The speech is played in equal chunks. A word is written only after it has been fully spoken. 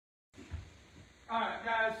Alright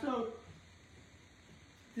guys, so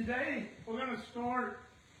today we're going to start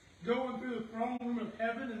going through the throne room of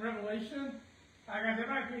heaven in Revelation. Guys,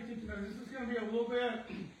 everybody pay attention to this. This is going to be a little bit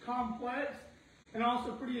complex and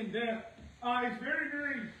also pretty in-depth. It's very,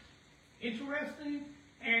 very interesting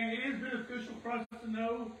and it is beneficial for us to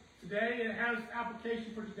know today. It has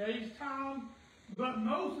application for today's time, but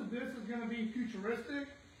most of this is going to be futuristic.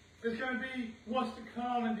 It's going to be what's to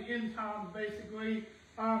come in the end times, basically.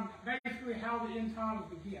 Basically how the end times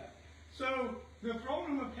begin. So the throne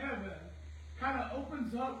room of heaven kind of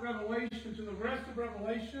opens up Revelation to the rest of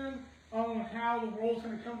Revelation on how the world's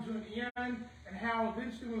going to come to an end and how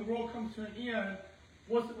eventually when the world comes to an end,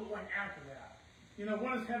 what's it look like after that? You know,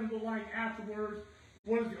 what does heaven look like afterwards?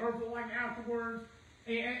 What does the earth look like afterwards?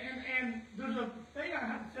 And there's a thing I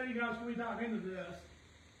have to tell you guys when we dive into this.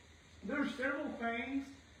 There's several things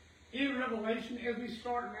in Revelation as we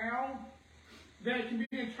start now that can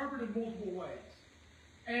be interpreted multiple ways.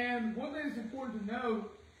 And one thing that's important to know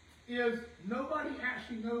is nobody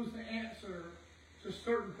actually knows the answer to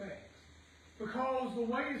certain things. Because the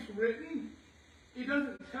way it's written, it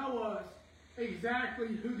doesn't tell us exactly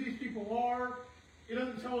who these people are. It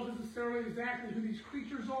doesn't tell us necessarily exactly who these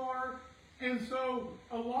creatures are. And so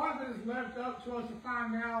a lot of it is left up to us to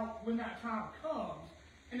find out when that time comes.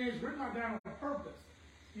 And it's written like that on purpose.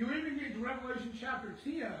 You even get to Revelation chapter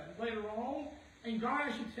 10 later on, and God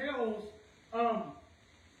actually tells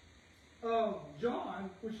John,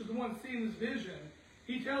 which is the one seeing this vision,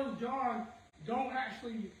 he tells John, don't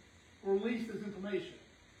actually release this information.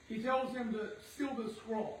 He tells him to seal the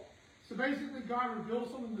scroll. So basically God reveals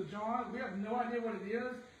something to John. We have no idea what it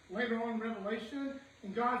is later on in Revelation.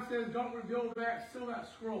 And God says, don't reveal that, seal that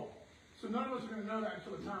scroll. So none of us are going to know that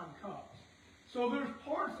until the time comes. So there's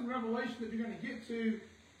parts in Revelation that you're going to get to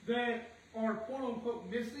that are quote unquote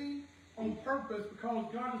missing on purpose because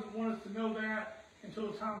God doesn't want us to know that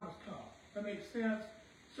until the time has come. That makes sense?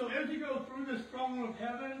 So as you go through this throne room of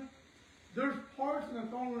heaven, there's parts in the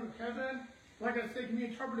throne room of heaven, like I said, can be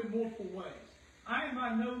interpreted multiple ways. I am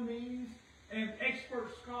by no means an expert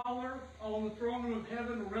scholar on the throne room of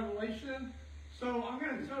heaven or Revelation, so I'm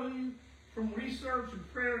going to tell you from research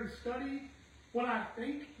and prayer and study what I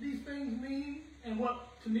think these things mean and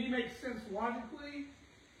what to me makes sense logically.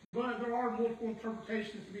 But there are multiple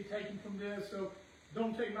interpretations to be taken from this, so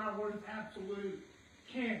don't take my word as absolute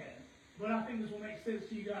canon. But I think this will make sense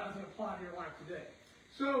to you guys and apply to your life today.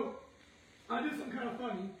 So, I did something kind of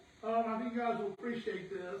funny. I think you guys will appreciate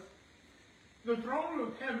this. The throne room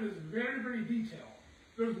of heaven is very, very detailed.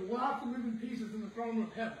 There's lots of moving pieces in the throne room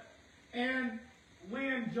of heaven. And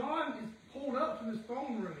when John is pulled up to this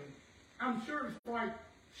throne room, I'm sure it's like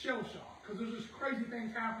shell shock, because there's just crazy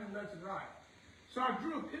things happening left and right. So I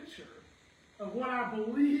drew a picture of what I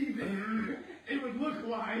believe it would look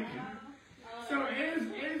like. So as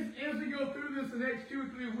we go through this the next 2 or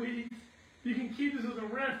 3 weeks, you can keep this as a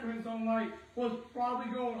reference on like what's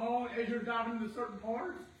probably going on as you're diving into certain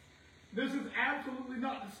parts. This is absolutely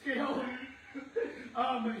not the scale.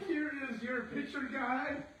 But here is your picture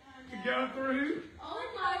guide to go through. Oh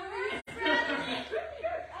my goodness!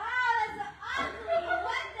 Oh, that's ugly!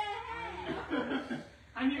 What the heck?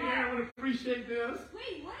 I knew Aaron would appreciate this.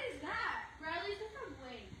 Wait, what is that? Bradley's different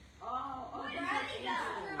wings. Oh, Bradley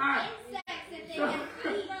does Alright. insects that they can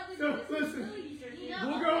eat. So listen,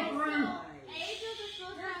 we'll go through. Angels are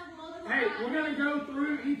supposed to have multiple Hey, eyes. we're going to go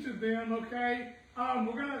through each of them, okay?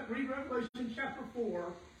 We're going to read Revelation chapter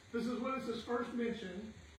 4. This is when it's first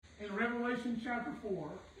mentioned in Revelation chapter 4.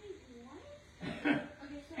 Wait, what? Okay,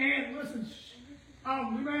 so And listen,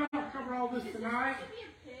 we may not cover all this is this tonight. supposed to be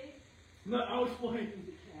a pig? But I'll explain.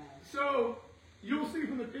 So, you'll see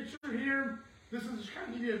from the picture here, this is just kind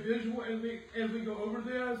of give you a visual as we go over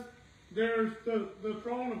this. There's the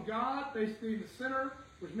throne of God, basically in the center,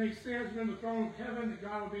 which makes sense. You're in the throne of heaven, that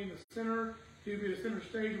God will be in the center. He will be the center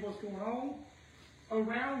stage of what's going on.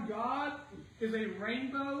 Around God is a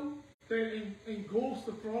rainbow that engulfs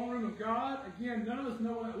the throne room of God. Again, none of us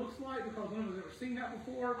know what that looks like because none of us have ever seen that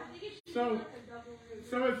before. I think it should So- be like a double room.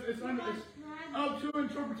 So it's up to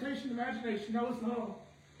interpretation and imagination. Now listen,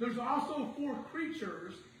 there's also 4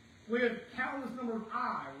 creatures with countless number of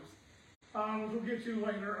eyes, which we'll get to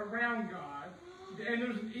later, around God. And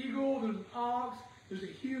there's an eagle, there's an ox, there's a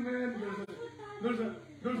human, there's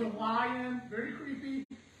a lion, very creepy,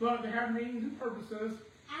 but they have meanings and purposes.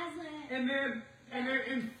 Aslan. And then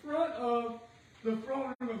in front of the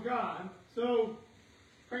throne room of God, so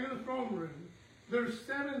right in the throne room, there's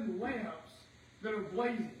 7 lamps that are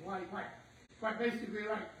blazing, like basically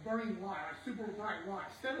like burning light, like super bright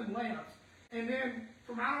light, 7 lamps. And then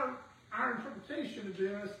from our interpretation of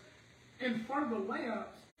this, in front of the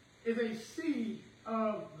lamps is a sea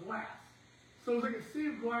of glass. So it's like a sea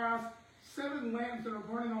of glass, 7 lamps that are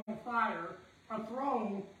burning on fire, a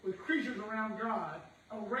throne with creatures around God,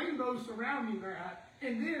 a rainbow surrounding that,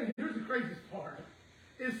 and then, here's the craziest part.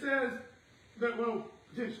 It says that, well,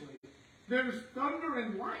 potentially, there's thunder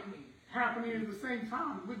and lightning happening at the same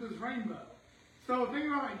time with this rainbow. So think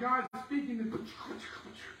about like God speaking to,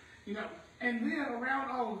 you know, and then around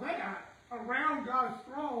all of that, around God's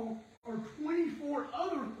throne are 24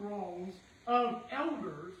 other thrones of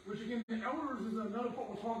elders, which again, the elders is another part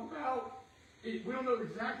we'll talk about. We don't know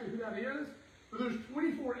exactly who that is, but there's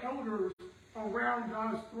 24 elders around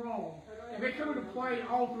God's throne, and they come into play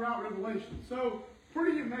all throughout Revelation. So,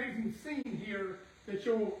 pretty amazing scene here that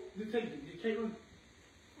you'll take. Caitlin? When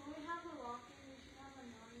we have a walk-in, we should have a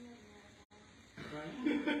Narnia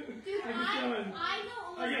marathon. Dude, I know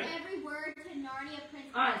almost every word to Narnia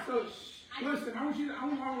Princess. Alright, so listen, I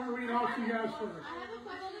want to read it off to you guys first. I have a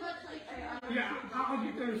question about like. Yeah, I'll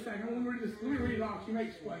get there in a second. Let me read it off. You may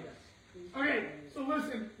explain it. Okay, so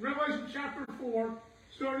listen, Revelation chapter 4,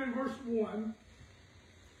 starting in verse 1.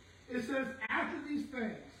 It says, after these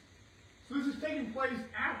things. So this is taking place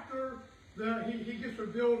after he gets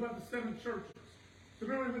revealed about the 7 churches. So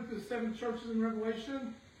remember with the 7 churches in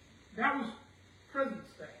Revelation? That was present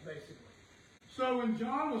state, basically. So when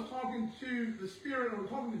John was talking to the Spirit, or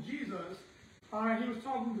talking to Jesus, he was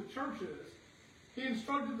talking to the churches. He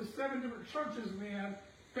instructed the 7 different churches then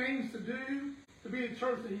things to do to be the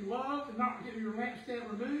church that he loved and not get your lampstand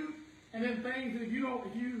removed. And then things that if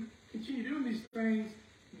you continue doing these things,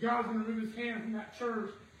 God's going to remove his hand from that church.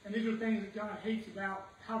 And these are things that God hates about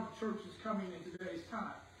how the church is coming in today's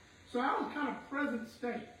time. So that was kind of present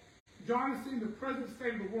state. John is seeing the present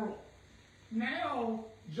state of the world. Now,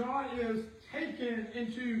 John is taken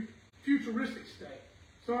into futuristic state.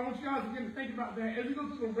 So I want you guys again to think about that. As you go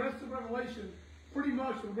through the rest of Revelation, pretty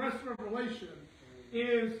much the rest of Revelation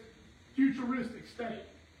is futuristic state.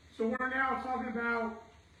 So we're now talking about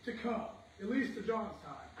to come, at least to John's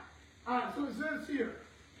time. Alright, so it says here,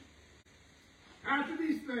 after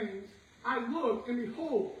these things, I looked, and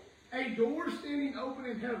behold, a door standing open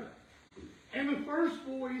in heaven. And the first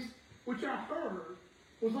voice which I heard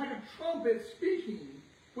was like a trumpet speaking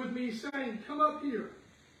with me, saying, come up here,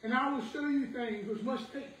 and I will show you things which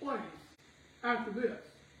must take place after this.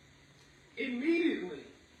 Immediately,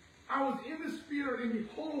 I was in the Spirit, and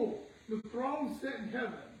behold, the throne set in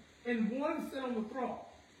heaven, and one sat on the throne.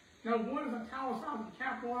 Now, one is italicized and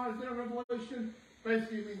capitalized there in Revelation.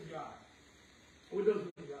 Basically, it means God. Or it does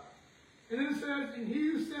mean God. And then it says, and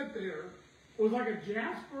he who sat there was like a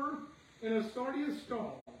jasper and a sardius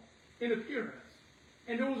stone in appearance.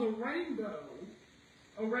 And there was a rainbow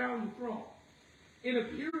around the throne, in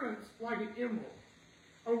appearance like an emerald.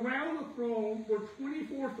 Around the throne were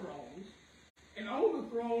 24 thrones, and on the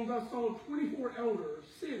thrones I saw 24 elders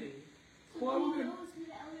sitting, clothed in...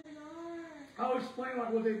 I'll explain like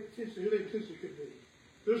who they potentially could be.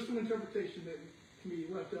 There's some interpretation that can be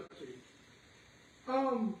left up to.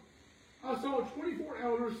 I saw 24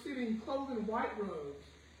 elders sitting clothed in white robes,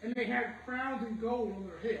 and they had crowns of gold on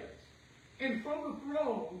their heads. And from the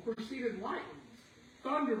throne proceeded lightnings,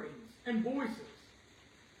 thunderings, and voices.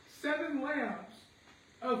 7 lamps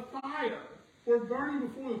of fire were burning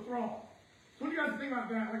before the throne. So what do you guys think about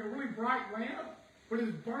that? Like a really bright lamp, but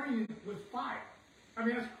it's burning with fire. I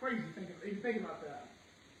mean, that's crazy if you think about that.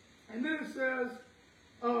 And then it says,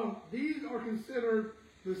 these are considered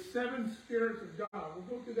the 7 spirits of God.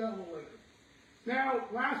 We'll go through that a little later. Now,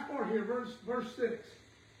 last part here, verse 6.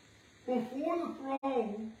 Before the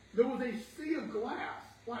throne, there was a sea of glass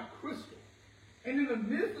like crystal. And in the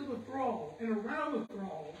midst of the throne and around the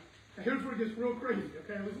throne, and here's where it gets real crazy,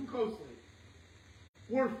 okay? Listen closely.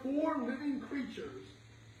 Were 4 living creatures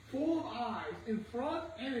full of eyes in front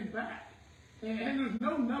and in back. And there's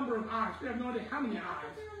no number of eyes. We have no idea how many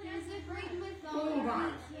eyes. Does it bring with Full of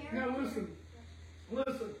eyes. Now listen.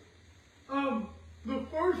 The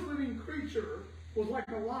first living creature was like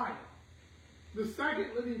a lion. The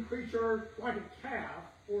second living creature like a calf,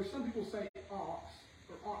 or some people say ox,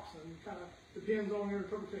 or oxen, kind of depends on your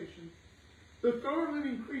interpretation. The third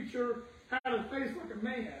living creature had a face like a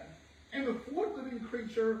man, and the fourth living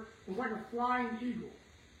creature was like a flying eagle.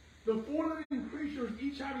 The 4 living creatures,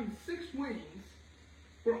 each having 6 wings,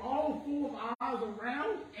 were all full of eyes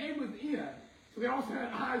around and within. So they also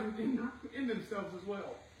had eyes within themselves as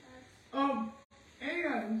well.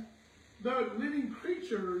 And the living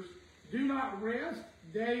creatures do not rest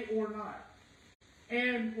day or night.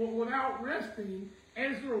 And without resting,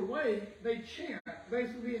 as they're awake, they chant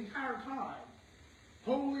basically the entire time.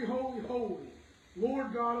 Holy, holy, holy,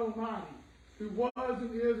 Lord God Almighty, who was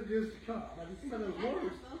and is to come. Now, if you think about those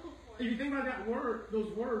words, if you think about that word,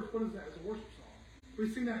 those words, what is that? It's a worship song. We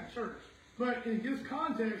sing that in church. But in this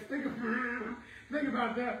context, think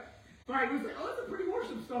about that. Like, we say, oh, it's a pretty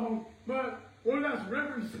worship song. But what that's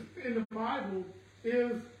referenced in the Bible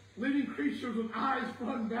is living creatures with eyes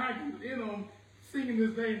front and back in them singing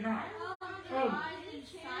this day and night. Eyes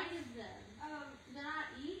inside of them. Do not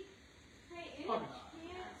eat? Hey, any Probably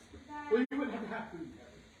chance that... Well, you wouldn't have to eat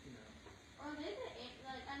that, you know. Or they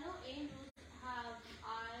like, I know angels have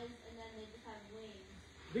eyes and then they just have wings.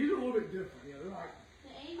 These are a little bit different. Yeah, they're like.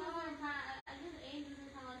 The angels are kind of, I guess the angels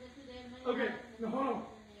are kind of like this too. They have many Okay, eyes and now they hold on.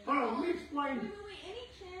 have wings. Hold on, let me explain. Wait. Any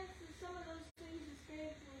chance that some of those things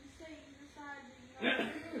escape when Satan decides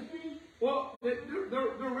that, Well,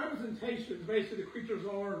 they're representations, basically, the creatures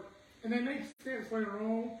are, and they make sense later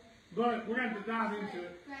on, but we're going to dive into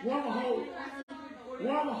it. We'll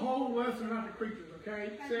have a whole lesson about the creatures,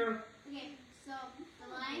 okay, Sarah? Okay, so the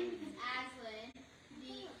lion is Aslan.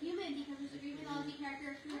 The human, because there's a Greek mythology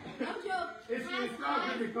character who, no joke, It's has not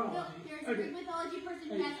eyes. Greek mythology. No, there's a Okay. Greek mythology person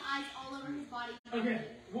who has eyes all over his body. Okay,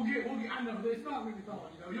 we'll get, I know, it's not Greek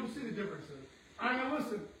mythology, though. You'll see the differences. All right, now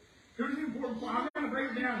listen. Here's the important point. I'm going to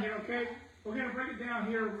break it down here, okay? We're going to break it down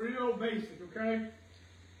here real basic, okay?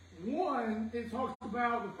 One, it talks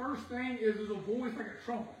about, the first thing is there's a voice like a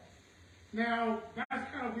trumpet. Now, that's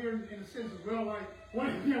kind of weird in a sense as well, like, what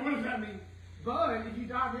does that mean? But if you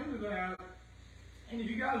dive into that, and if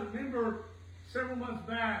you guys remember several months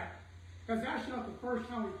back, that's actually not the first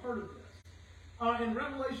time we've heard of this. In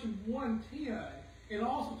Revelation 1:10, it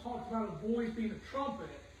also talks about a voice being a trumpet,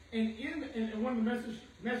 and in one of the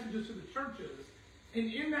messages to the churches,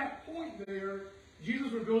 and in that point there,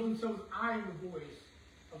 Jesus reveals himself as I am the voice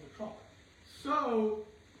of the trumpet. So,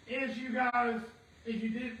 as you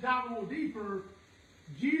did dive a little deeper,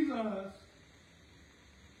 Jesus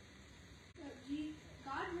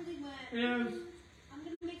God really went, is I'm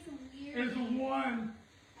going to make some weird the names one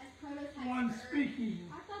as prototypes for speaking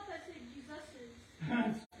I thought that said Jesus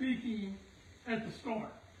is... speaking at the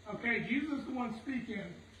start. Okay, Jesus is the one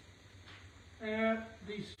speaking at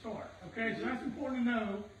the start. Okay, so that's important to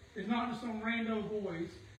know. It's not just some random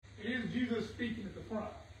voice. It is Jesus speaking at the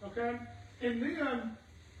front. Okay, and then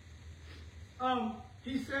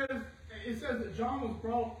it says that John was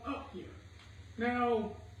brought up here.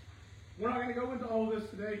 Now, we're not going to go into all this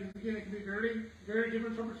today because again, it can be very, very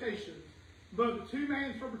different interpretations. But the two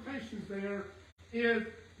main interpretations there is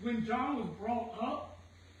when John was brought up,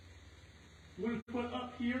 we're going to put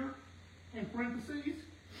up here in parentheses.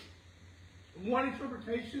 One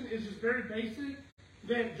interpretation is just very basic,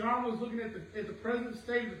 that John was looking at the present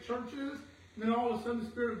state of the churches, and then all of a sudden the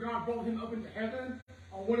Spirit of God brought him up into heaven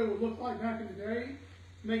on what it would look like back in the day.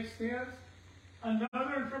 Makes sense.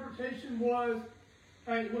 Another interpretation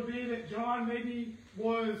would be that John maybe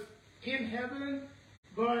was in heaven,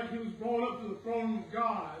 but he was brought up to the throne of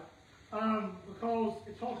God, because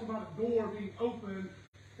it talks about a door being open,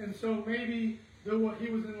 and so maybe he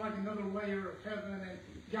was in like another layer of heaven and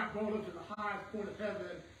got brought up to the highest point of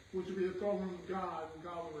heaven, which would be the throne room of God,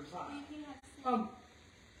 where God will reside.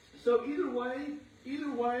 So either way,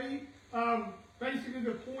 basically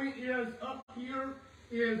the point is up here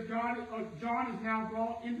is John is now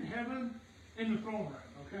brought into heaven in the throne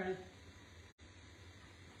room. Okay.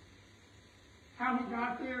 How he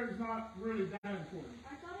got there is not really that important.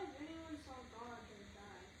 I thought if anyone saw God,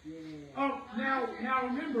 they'd die. Oh, now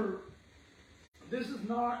remember, this is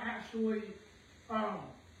not actually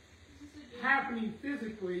happening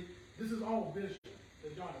physically. This is all vision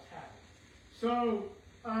that John is having. So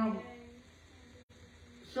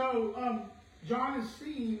John is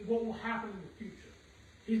seeing what will happen in the future.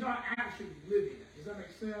 He's not actually living it. Does that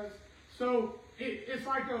make sense? So it's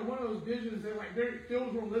like one of those visions that it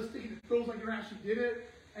feels realistic and it feels like you actually did it.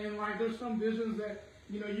 And like there's some visions that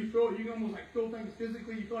you can almost like feel things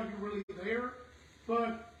physically. You feel like you're really there.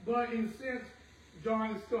 But in a sense,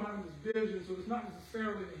 John is still having this vision. So it's not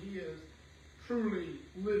necessarily that he is truly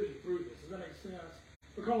living through this. Does that make sense?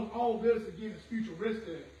 Because all of this again is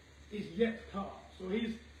futuristic. Is yet to come. So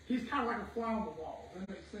he's kind of like a fly on the wall. Does that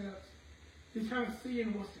make sense? He's kind of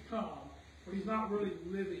seeing what's to come, but he's not really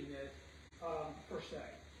living it per se.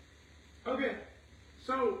 Okay,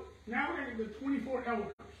 so now we're going to the 24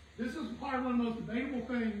 elders. This is probably one of the most debatable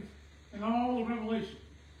things in all of Revelation.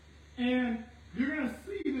 And you're going to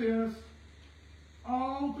see this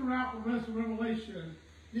all throughout the rest of Revelation.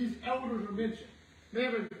 These elders are mentioned. They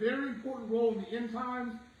have a very important role in the end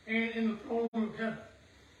times and in the throne of heaven.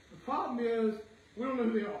 The problem is, we don't know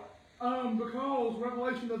who they are. Because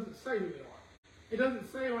Revelation doesn't say who they are. It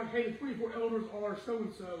doesn't say like, hey, the 24 elders are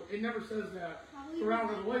so-and-so. It never says that throughout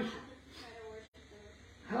Revelation.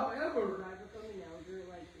 However, When I become an elder,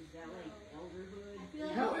 like, is that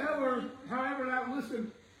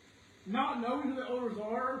not knowing who the elders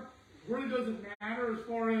are really doesn't matter as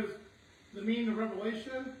far as the meaning of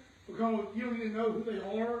Revelation, because you don't need to know who they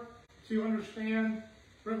are to understand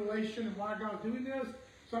Revelation and why God's doing this.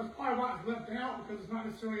 So that's probably why it's left out, because it's not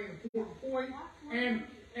necessarily an important point.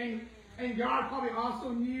 And God probably also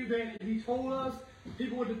knew that if He told us,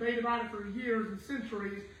 people would debate about it for years and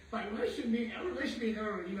centuries. Like, well, they shouldn't mean elder, they should mean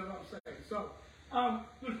elder, you know what I'm saying? So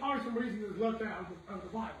there's probably some reason it's left out of the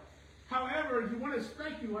Bible. However, if you want to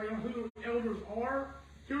speculate on who the elders are,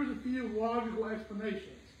 here's a few logical explanations.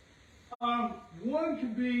 One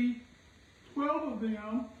could be 12 of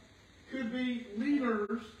them could be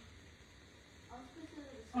leaders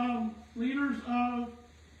of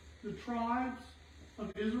the tribes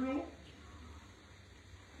of Israel,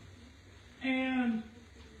 and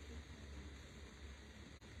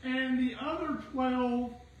the other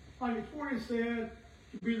 12, like Victoria said,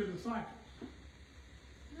 could be the disciples.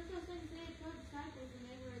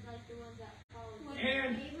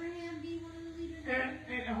 And Abraham be one of the leaders?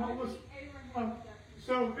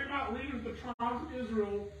 So they're not leaders of the tribes of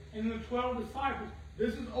Israel and the 12 disciples.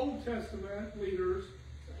 This is Old Testament leaders.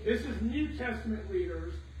 This is New Testament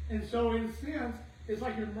leaders. And so in a sense, it's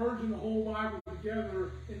like you're merging the whole Bible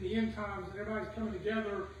together in the end times, and everybody's coming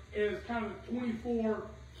together as kind of 24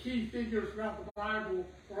 key figures throughout the Bible.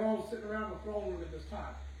 We're all sitting around the throne room at this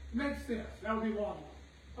time. Makes sense. That would be logical.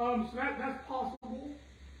 So that's possible.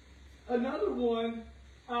 Another one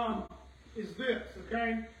is this,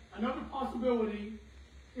 okay? Another possibility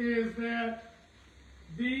is that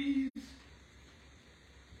these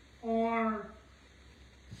are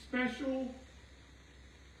special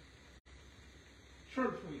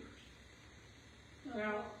church leaders.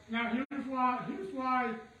 Now here's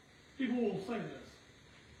why people will say this.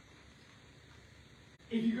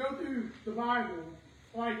 If you go through the Bible,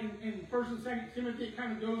 like in 1 and 2 Timothy, it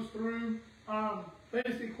kind of goes through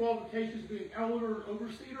basic qualifications of being elder or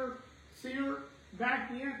overseer.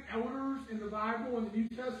 Back then, elders in the Bible in the New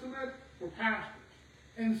Testament were pastors.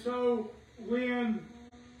 And so when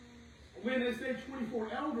it said 24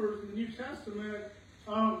 elders in the New Testament,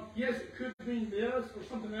 yes, it could mean this or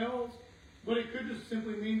something else, but it could just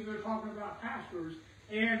simply mean that they're talking about pastors.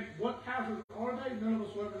 And what pastors are they? None of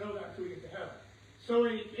us will ever know that until we get to heaven. So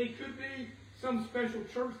it could be some special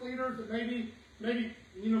church leaders that maybe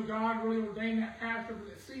God really ordained that pastor for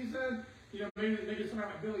this season. Maybe somebody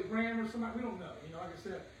like Billy Graham or somebody. We don't know. Like I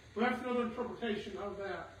said, but that's another interpretation of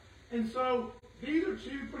that. And so these are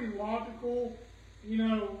two pretty logical.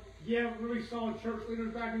 Really solid church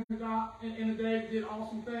leaders back in the day that did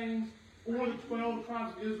awesome things. Or the 12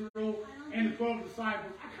 tribes of Israel and the 12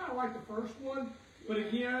 disciples. I kind of like the first one, but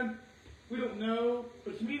again, we don't know.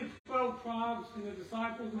 But to me, the 12 tribes and the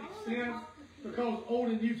disciples make sense because Old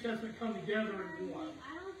and New Testament come together in one.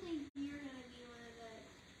 I don't think you're going to be one of those.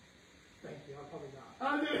 Thank you. I'll probably not.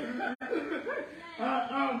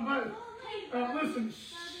 But listen.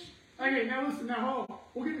 Okay, now listen. Now hold on.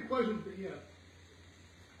 We'll get to questions at the end.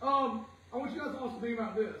 I want you guys to also think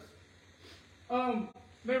about this.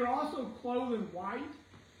 They were also clothed in white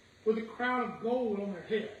with a crown of gold on their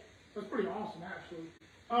head. That's pretty awesome, actually.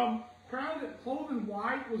 Clothed in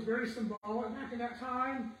white was very symbolic back in that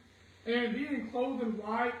time. And being clothed in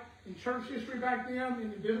white in church history back then, in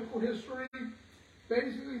the biblical history,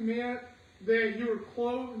 basically meant that you were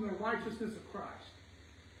clothed in the righteousness of Christ.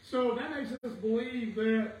 So that makes us believe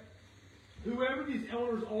that whoever these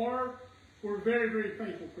elders are were very, very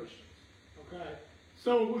faithful Christians. Okay?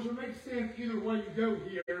 So, which would make sense either way you go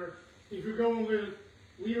here. If you're going with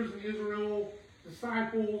leaders in Israel,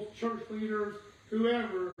 disciples, church leaders,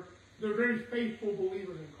 whoever, they're very faithful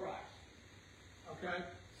believers in Christ. Okay?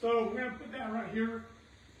 So, we're going to put that right here.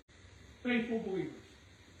 Faithful believers.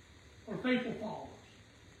 Or faithful followers.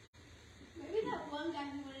 Maybe that one guy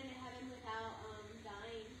who went into heaven without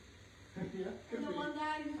dying. Yeah. And the one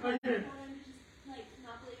guy who Okay. wanted to just,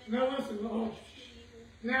 not believe in Now God. listen,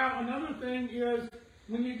 now another thing is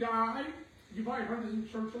when you die, you've probably heard this in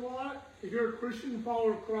church a lot. If you're a Christian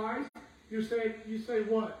follower of Christ, you say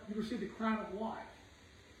what? You receive the crown of life.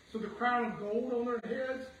 So the crown of gold on their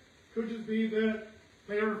heads could just be that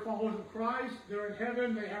they are followers of Christ, they're in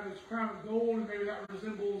heaven, they have this crown of gold, and maybe that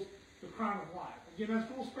resembles the crown of life. Again,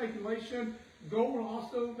 that's full speculation. Gold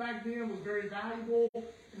also back then was very valuable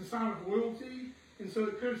in a sign of royalty, and so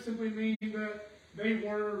it could simply mean that they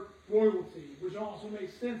were royalty, which also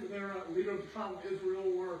makes sense that they're a leader of the tribe of Israel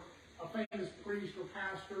or a famous priest or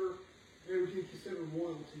pastor. They would be considered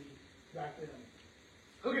royalty back then.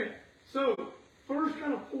 Okay, so first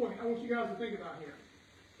kind of point I want you guys to think about here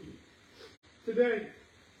today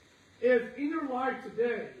is in your life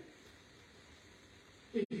today,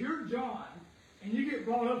 if you're John and you get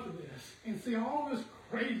brought up to this and see all this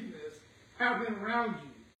craziness happening around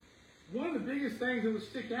you, one of the biggest things that would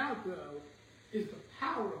stick out, though, is the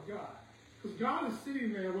power of God. Because God is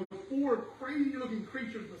sitting there with 4 crazy-looking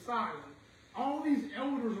creatures beside him, all these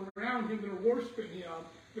elders around him that are worshiping him,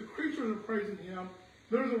 the creatures are praising him.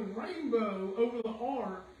 There's a rainbow over the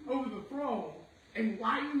ark, over the throne, and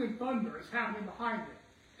lightning and thunder is happening behind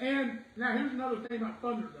it. And now here's another thing about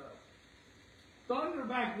thunder, though. Thunder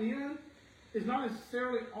back then is not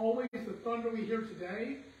necessarily always the thunder we hear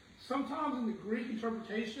today. Sometimes in the Greek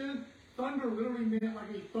interpretation, thunder literally meant like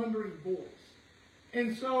a thundering voice.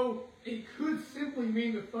 And so it could simply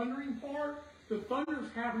mean the thundering part. The thunder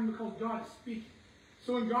is happening because God is speaking.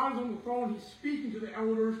 So when God is on the throne, he's speaking to the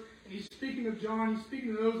elders, and he's speaking to John, he's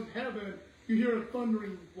speaking to those in heaven. You hear a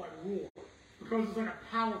thundering like roar, because it's like a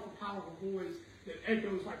powerful, powerful voice that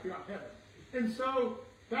echoes like throughout heaven. And so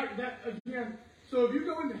that again, so if you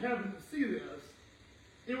go into heaven and see this,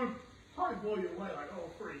 it would probably blow you away, like, oh,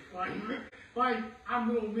 freak, like I'm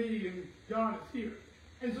little me and God is here.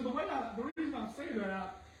 And so the reason I say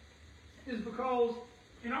that is because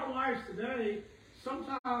in our lives today,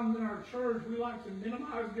 sometimes in our church we like to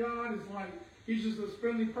minimize God as like he's just this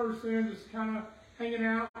friendly person, just kind of hanging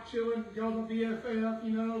out, chilling, God's a BFF,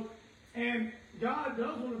 you know. And God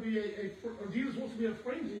does want to be or Jesus wants to be a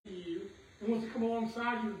friend to you and wants to come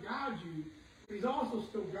alongside you and guide you, but he's also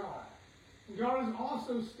still God. And God is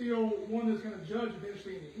also still one that's going to judge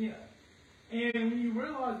eventually in the end. And when you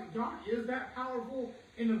realize that God is that powerful,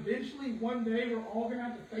 and eventually one day we're all going to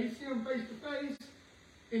have to face him face to face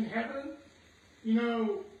in heaven, you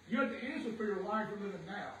know, you have to answer for your life you're living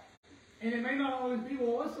now. And it may not always be,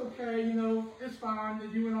 well, it's okay, you know, it's fine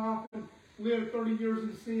that you went off and lived 30 years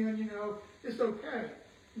in sin, you know, it's okay.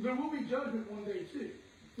 There will be judgment one day too.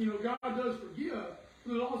 You know, God does forgive,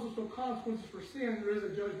 but there's also still consequences for sin. There is a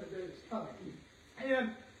judgment day that's coming.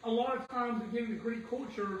 And a lot of times, again, in the Greek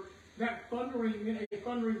culture, that thundering meant a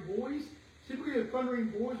thundering voice. Typically, a thundering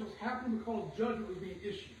voice was happening because judgment was being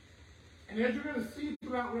issued. And as you're going to see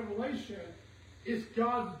throughout Revelation, it's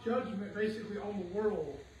God's judgment basically on the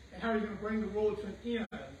world and how he's going to bring the world to an end.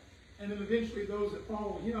 And then eventually those that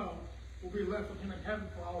follow him will be left with him in heaven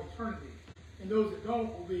for all eternity. And those that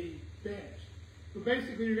don't will be banished. But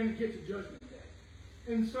basically, you're going to get to Judgment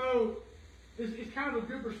Day. And so, it's kind of a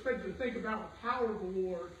good perspective to think about the power of the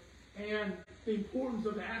Lord and the importance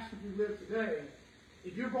of the actions we live today.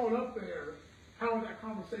 If you're brought up there, how would that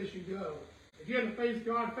conversation go? If you had to face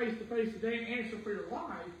God face to face today and answer for your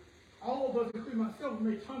life, all of us, including myself, have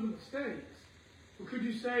made tons of mistakes. But could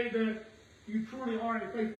you say that you truly are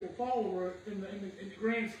a faithful follower in the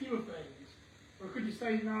grand scheme of things? Or could you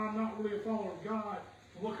say, no, I'm not really a follower of God,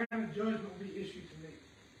 and what kind of judgment will be issued to me?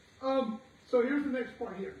 So here's the next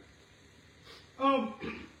part here. And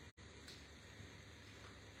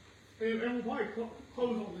we'll probably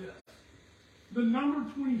close on this. The number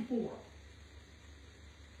 24.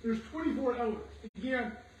 There's 24 elders.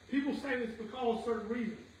 Again, people say this because of certain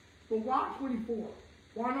reasons. But why 24?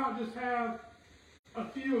 Why not just have a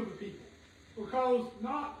few of the people? Because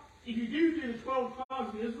if you do the 12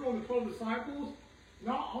 tribes of Israel and the 12 disciples,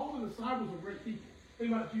 not all the disciples are great people.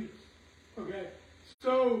 Think about Judas. Okay?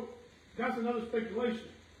 So, that's another speculation.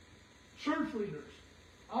 Church leaders.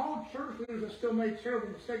 All church leaders have still made terrible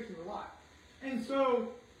mistakes in their life. And so,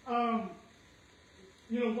 why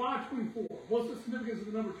 24? What's the significance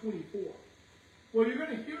of the number 24? Well, you're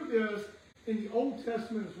going to hear this in the Old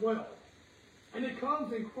Testament as well. And it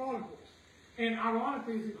comes in Chronicles. And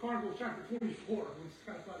ironically, it's in Chronicles chapter 24, which is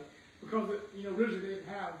kind of funny. Because originally they didn't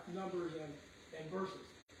have numbers and verses.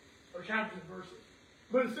 Or chapters and verses.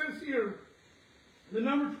 But it says here, the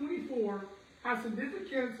number 24 has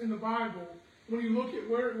significance in the Bible when you look at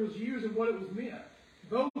where it was used and what it was meant,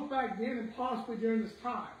 both back then and possibly during this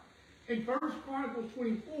time. In 1 Chronicles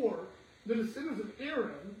 24, the descendants of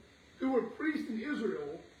Aaron, who were priests in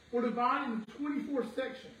Israel, were divided into 24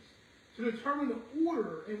 sections to determine the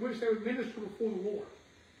order in which they would minister before the Lord.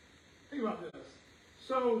 Think about this.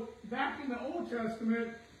 So, back in the Old Testament,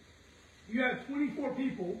 you had 24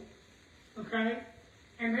 people, okay,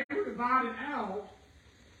 and they were divided out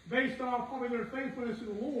based off probably their faithfulness to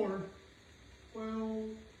the Lord. 12,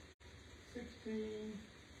 16,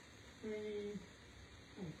 20,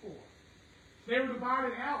 24. They were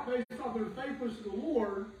divided out based off their faithfulness to the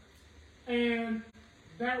Lord, and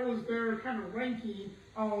that was their kind of ranking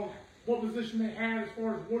of what position they had as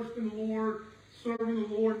far as worshiping the Lord, serving the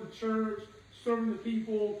Lord in the church, serving the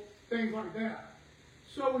people, things like that.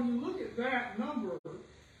 So when you look at that number,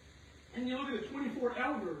 and you look at the 24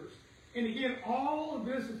 elders, and again, all of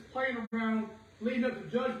this is playing around leading up to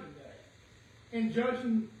Judgment Day, and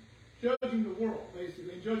judging judging the world,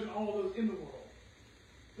 basically, and judging all those in the world.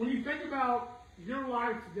 When you think about your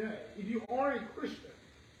life today, if you are a Christian,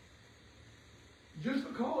 just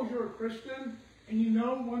because you're a Christian and you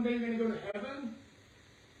know one day you're going to go to heaven,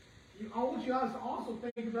 I want you guys to also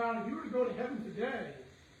think about if you were to go to heaven today,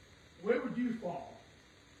 where would you fall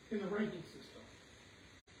in the ranking system?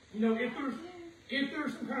 You know, if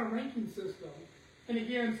there's some kind of ranking system, and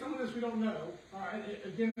again, some of this we don't know, all right,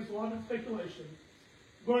 again, it's a lot of speculation,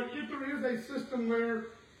 but if there is a system where,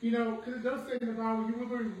 you know, because it does say in the Bible, you will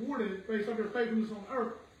be rewarded based on your faithfulness on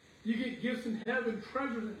earth. You get gifts in heaven,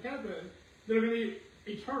 treasures in heaven that are going to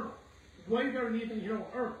be eternal, way better than anything here on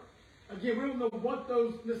earth. Again, we don't know what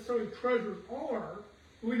those necessarily treasures are,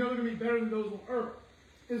 but we know they're going to be better than those on earth.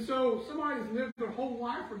 And so somebody has lived their whole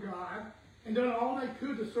life for God and done all they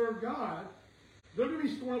could to serve God, they're going to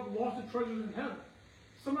be storing up lots of treasures in heaven.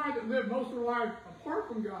 Somebody that lived most of their life apart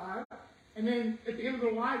from God, and then at the end of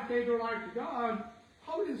their life gave their life to God,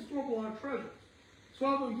 probably didn't store up a lot of treasures. So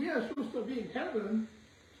although, yes, you'll still be in heaven,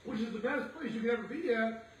 which is the best place you could ever be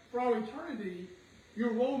at for all eternity,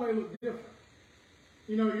 your role may look different.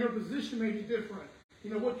 You know, your position may be different.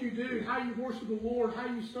 You know, what you do, how you worship the Lord, how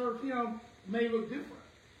you serve Him may look different.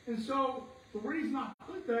 And so the reason I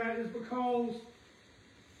put that is because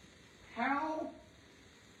how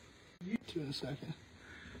you in a second.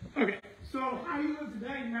 Okay, so how you live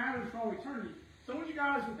today matters for all eternity. So I want you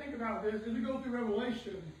guys to think about this as we go through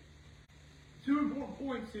Revelation. Two important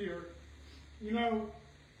points here. You know,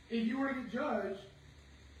 if you were to get judged,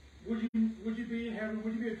 would you be in heaven?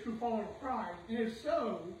 Would you be a true follower of Christ? And if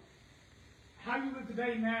so, how you live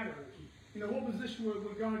today matters. You know, what position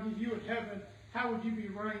would God give you in heaven? How would you be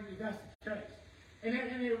ranked if that's the case? And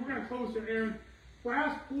we're going to close here, Aaron.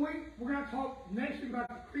 Last point, we're going to talk next week about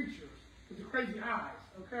the creatures with the crazy eyes,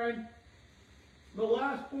 okay? The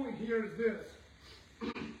last point here is this.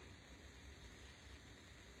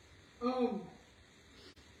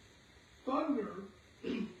 Thunder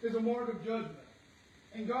is a mark of judgment.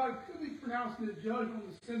 And God could be pronouncing a judgment on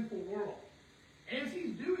the sinful world. As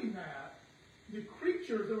He's doing that, the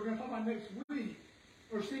creatures that we're going to talk about next week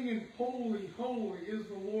are singing, "Holy, holy is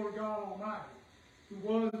the Lord God Almighty, who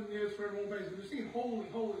was and is forever and always." They're singing, "Holy,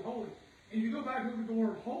 holy, holy." And if you go back and look at the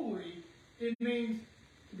word holy, it means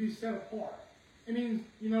to be set apart. It means,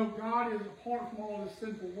 you know, God is apart from all this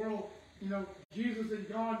sinful world. You know, Jesus and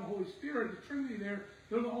God and the Holy Spirit, the Trinity there,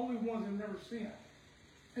 they're the only ones that have never sinned.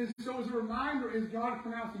 And so as a reminder, is God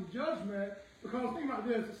pronouncing judgment? Because think about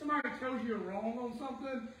this, if somebody tells you you're wrong on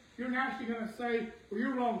something, you're naturally going to say, well,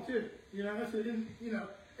 you're wrong too. You know, that's it. You know,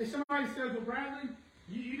 if somebody says, well, Bradley,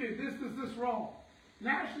 you did this wrong.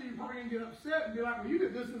 Naturally, you're probably going to get upset and be like, well, you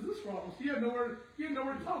did this wrong. So you have nowhere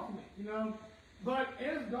to talk to me, you know. But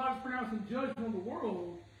as God's pronouncing judgment on the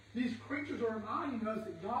world, these creatures are reminding us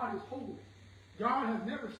that God is holy. God has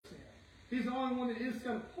never sinned. He's the only one that is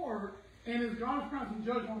set apart. And as God is pronouncing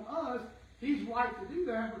judgment on us, He's right to do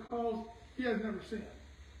that because He has never sinned.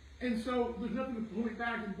 And so there's nothing to point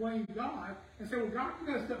back and blame God and say, well, God,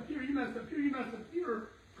 you messed up here, you messed up here, you messed up here,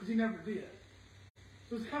 because He never did.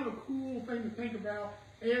 So it's kind of a cool thing to think about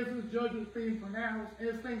as this judgment is being pronounced,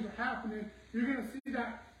 as things are happening. You're going to see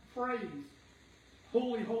that phrase,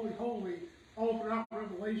 holy, holy, holy, all throughout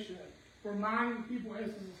Revelation, reminding people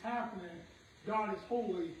as this is happening, God is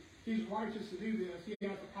holy, He's righteous to do this, He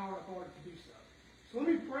has the power and authority to do so. So let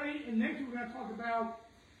me pray, and next week we're going to talk about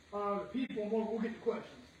the people, and we'll get to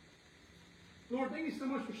questions. Lord, thank you so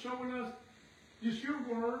much for showing us just your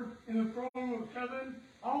word in the throne room of heaven,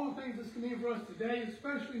 all the things that's going to be for us today,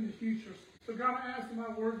 especially in the future. So God, I ask that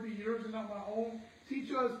my words be yours and not my own.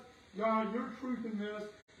 Teach us, God, your truth in this.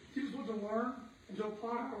 Teach us what to learn and to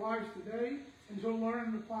apply in our lives today, and to learn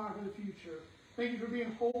and apply for the future. Thank you for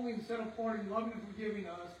being holy and set apart and loving and forgiving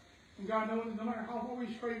us. And God, knowing that no matter how far we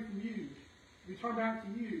stray from you, we turn back to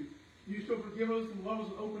you, you still forgive us and love us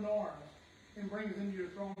with open arms and bring us into your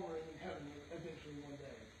throne room in heaven eventually one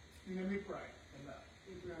day. And then we pray. Amen.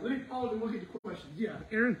 Let me pause and look at the questions. Yeah,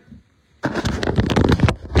 Aaron?